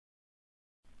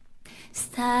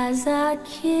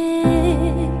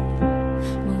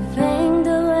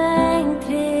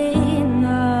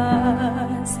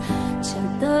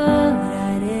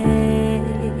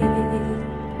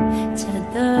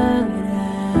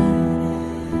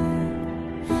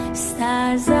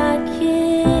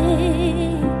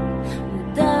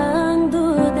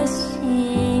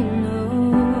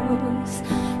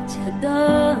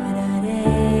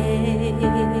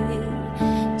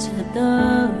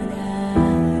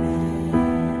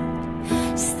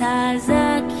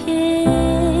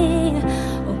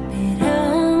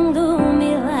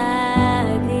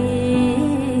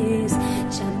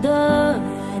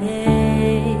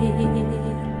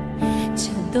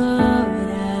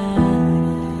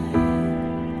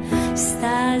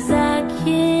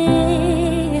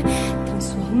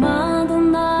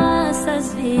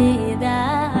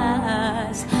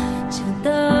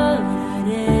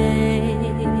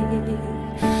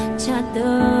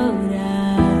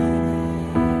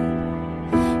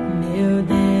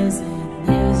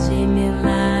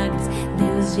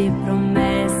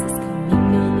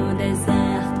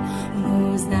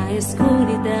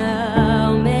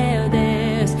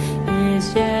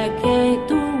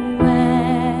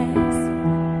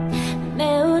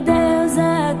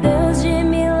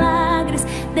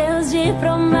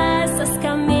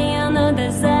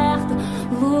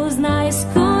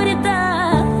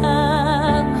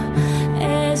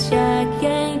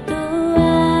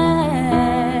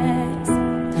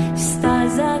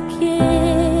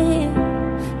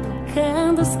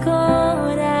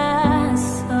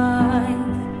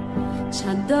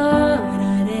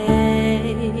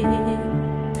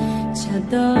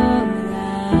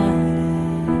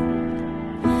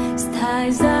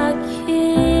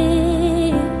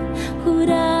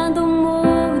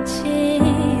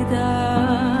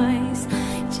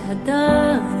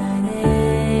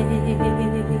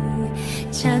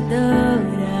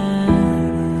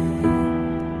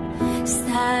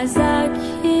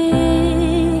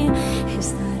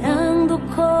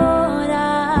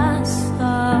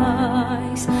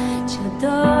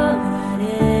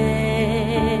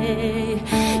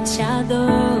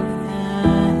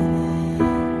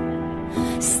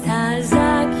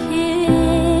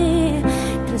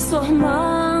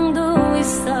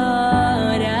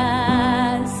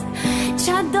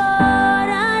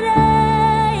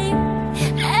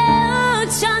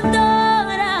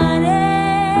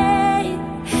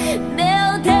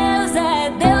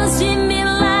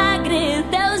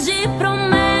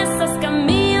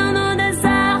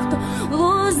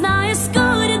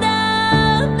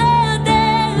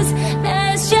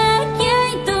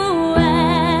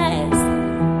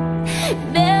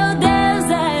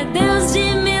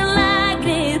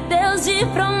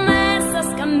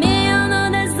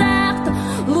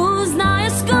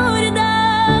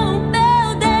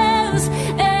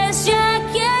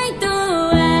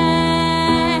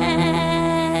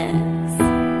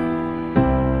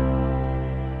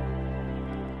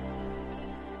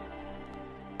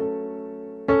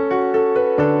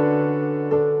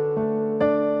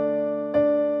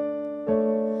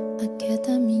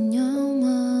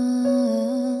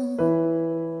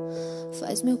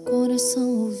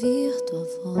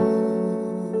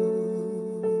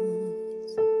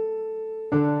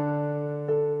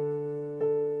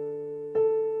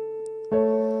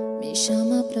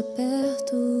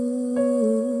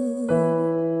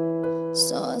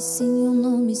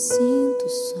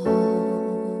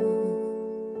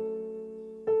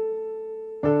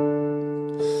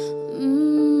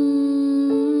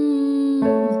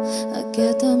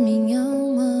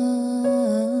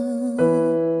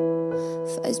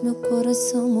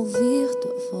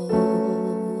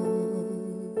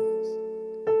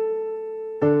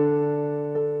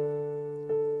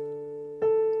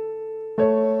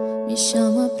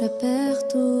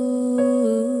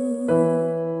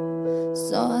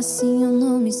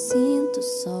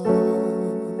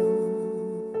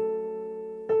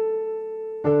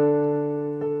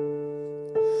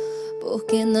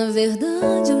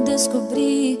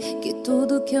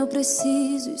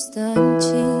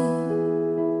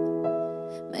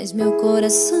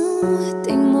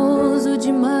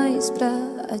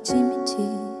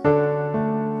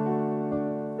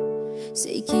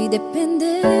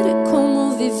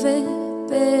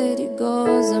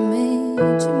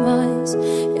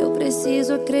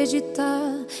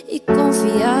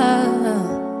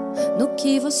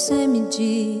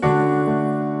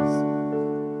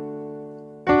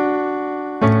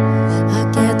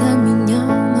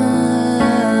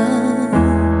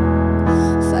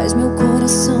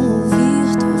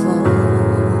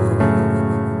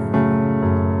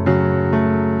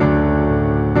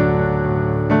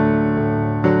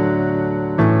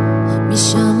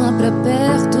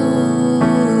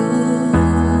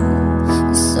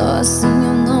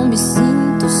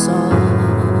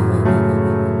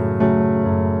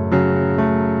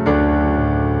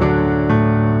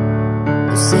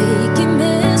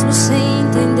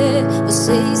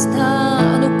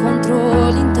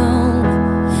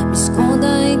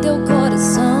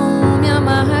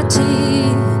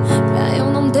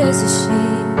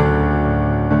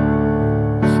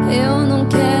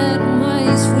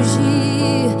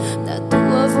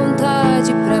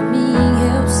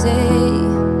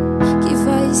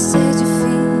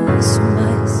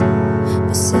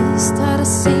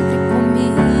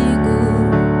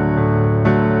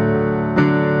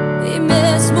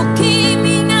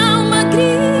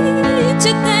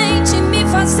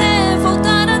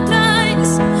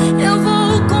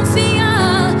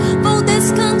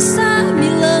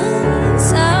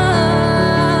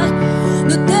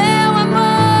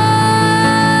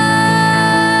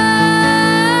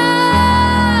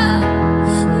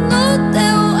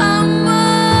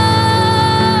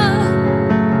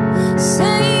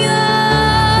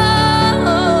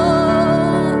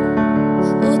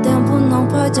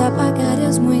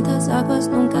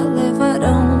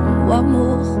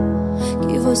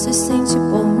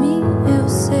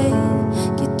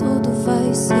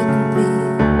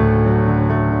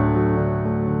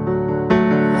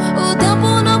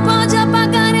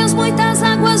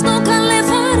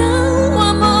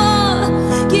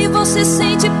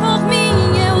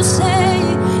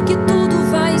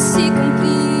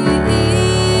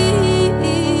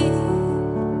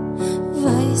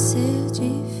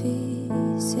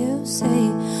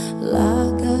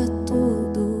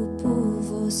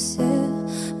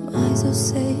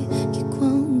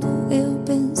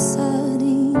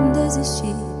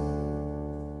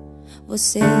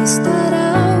Você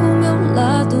estará ao meu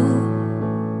lado,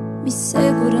 me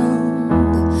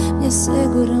segurando, me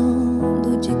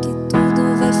assegurando de que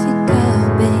tudo vai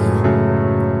ficar bem.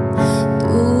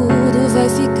 Tudo vai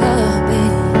ficar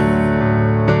bem.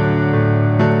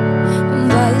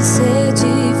 Vai ser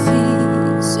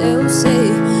difícil, eu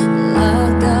sei,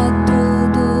 largar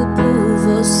tudo por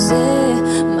você,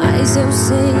 mas eu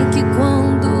sei que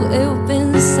quando eu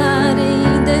pensar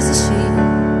em desistir,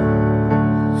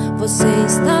 você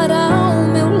estará ao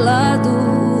meu lado,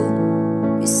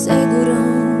 me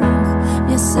segurando,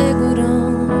 me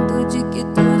assegurando de que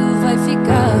tudo vai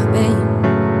ficar bem.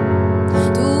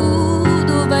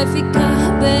 Tudo vai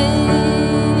ficar bem.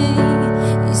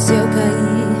 E se eu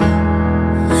cair,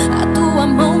 a tua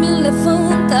mão me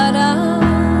levantará.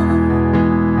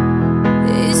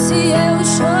 E se eu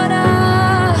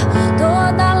chorar,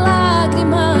 toda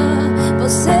lágrima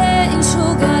você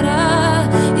enxugará.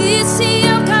 E se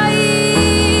eu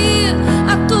cair,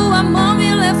 a tua mão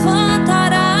me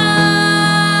levantará.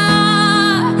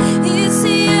 E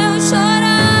se eu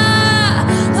chorar,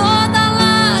 toda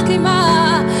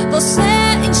lágrima você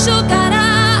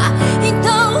enxugará.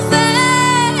 Então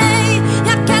vem e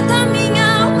aquieta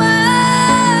minha alma,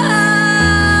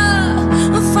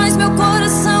 faz meu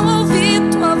coração ouvir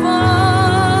tua voz.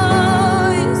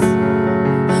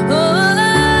 Oh,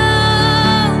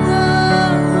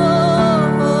 oh,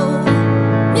 oh,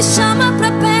 oh. Me chama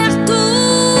pra perto,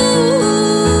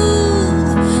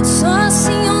 só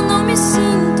assim eu não me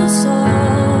sinto só.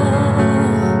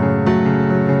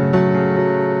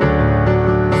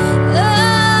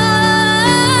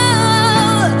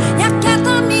 E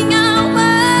aquieta minha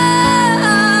alma,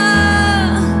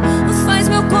 faz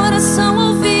meu coração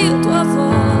ouvir tua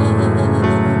voz.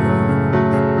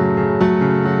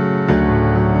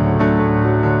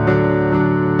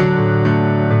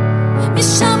 Me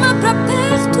chama pra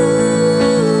perto,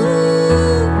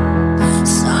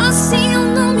 só assim eu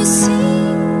não me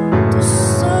sinto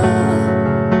só.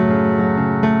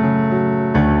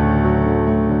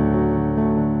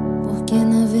 Porque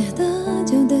na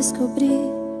verdade eu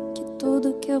descobri que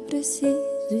tudo que eu preciso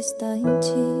está em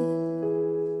ti.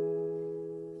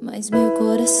 Mas meu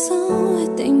coração é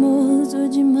teimoso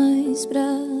demais pra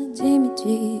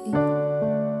admitir.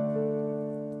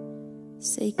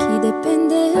 Sei que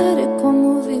depender é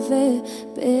como viver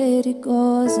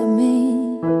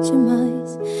perigosamente,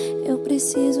 mas eu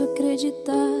preciso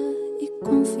acreditar e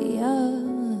confiar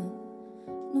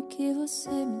no que você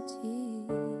me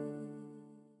diz.